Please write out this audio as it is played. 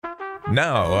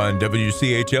Now on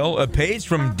WCHL, a page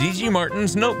from D.G.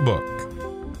 Martin's notebook.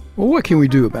 Well, what can we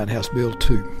do about House Bill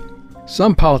 2?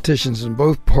 Some politicians in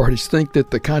both parties think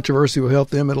that the controversy will help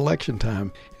them at election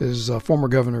time. As former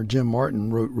Governor Jim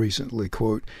Martin wrote recently,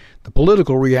 quote, "The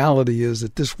political reality is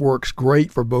that this works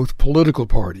great for both political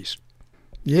parties."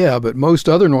 Yeah, but most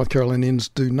other North Carolinians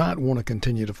do not want to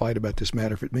continue to fight about this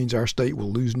matter if it means our state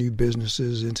will lose new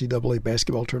businesses, NCAA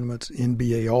basketball tournaments,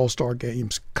 NBA All-Star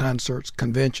games, concerts,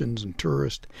 conventions, and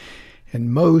tourists.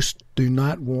 And most do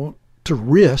not want to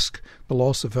risk the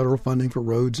loss of federal funding for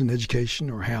roads and education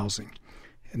or housing.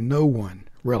 And no one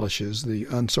relishes the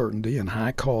uncertainty and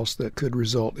high costs that could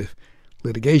result if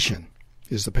litigation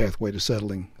is the pathway to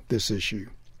settling this issue.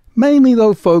 Mainly,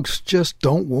 though, folks just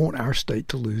don't want our state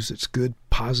to lose its good,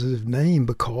 positive name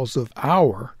because of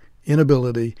our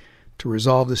inability to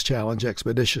resolve this challenge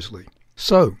expeditiously.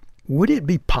 So, would it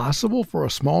be possible for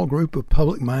a small group of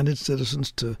public-minded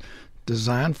citizens to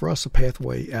design for us a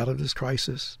pathway out of this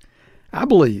crisis? I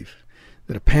believe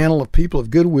that a panel of people of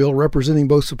goodwill representing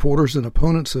both supporters and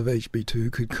opponents of HB2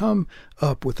 could come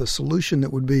up with a solution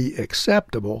that would be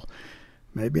acceptable,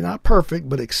 maybe not perfect,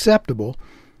 but acceptable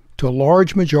to a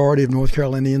large majority of North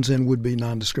Carolinians and would be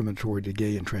non-discriminatory to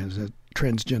gay and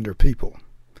transgender people.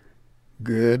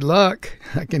 Good luck,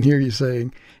 I can hear you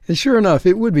saying. And sure enough,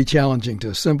 it would be challenging to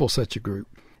assemble such a group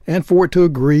and for it to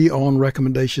agree on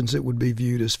recommendations that would be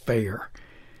viewed as fair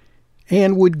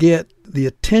and would get the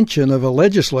attention of a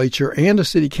legislature and a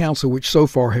city council which so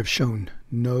far have shown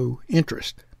no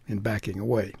interest in backing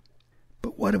away.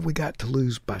 But what have we got to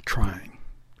lose by trying?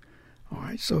 All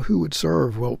right, so who would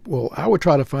serve? Well, I would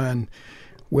try to find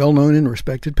well-known and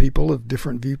respected people of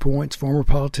different viewpoints, former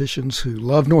politicians who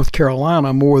love North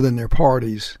Carolina more than their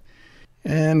parties,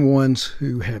 and ones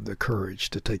who have the courage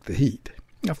to take the heat.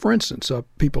 Now, for instance,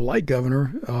 people like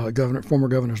former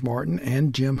Governors Martin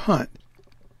and Jim Hunt,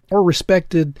 or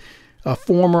respected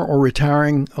former or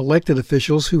retiring elected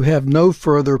officials who have no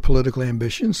further political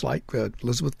ambitions, like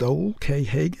Elizabeth Dole, Kay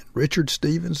Hagan, Richard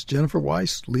Stevens, Jennifer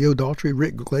Weiss, Leo Daughtry,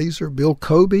 Rick Glazer, Bill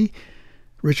Kobe,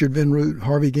 Richard Vinroot,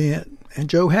 Harvey Gantt, and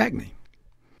Joe Hackney,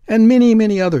 and many,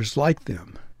 many others like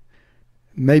them.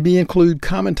 Maybe include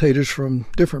commentators from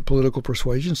different political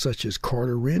persuasions such as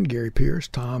Carter Wren, Gary Pierce,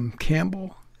 Tom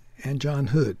Campbell, and John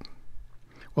Hood.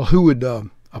 Well, who would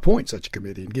appoint such a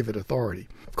committee and give it authority?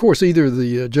 Of course, either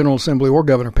the General Assembly or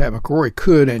Governor Pat McCrory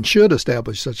could and should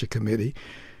establish such a committee,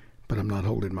 but I'm not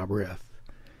holding my breath.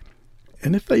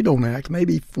 And if they don't act,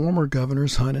 maybe former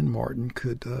Governors Hunt and Martin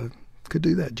could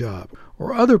do that job.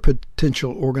 Or other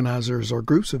potential organizers or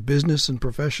groups of business and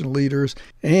professional leaders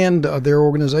and their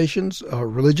organizations,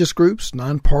 religious groups,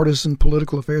 nonpartisan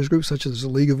political affairs groups such as the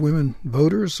League of Women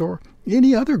Voters, or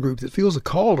any other group that feels a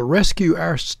call to rescue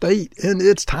our state in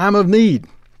its time of need.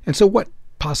 And so what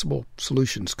possible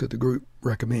solutions could the group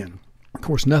recommend? Of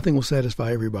course, nothing will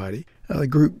satisfy everybody. The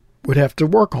group would have to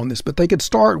work on this, but they could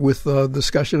start with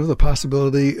discussion of the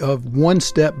possibility of one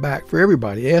step back for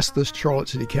everybody. Ask the Charlotte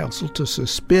City Council to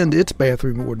suspend its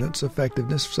bathroom ordinance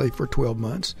effectiveness, say, for 12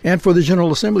 months, and for the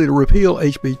General Assembly to repeal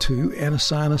HB2 and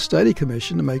assign a study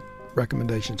commission to make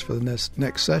recommendations for the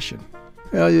next session.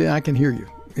 Well, yeah, I can hear you.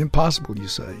 Impossible, you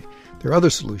say. There are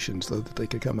other solutions, though, that they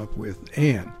could come up with,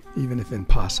 and even if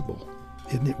impossible,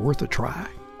 isn't it worth a try?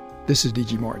 This is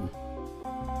D.G. Martin.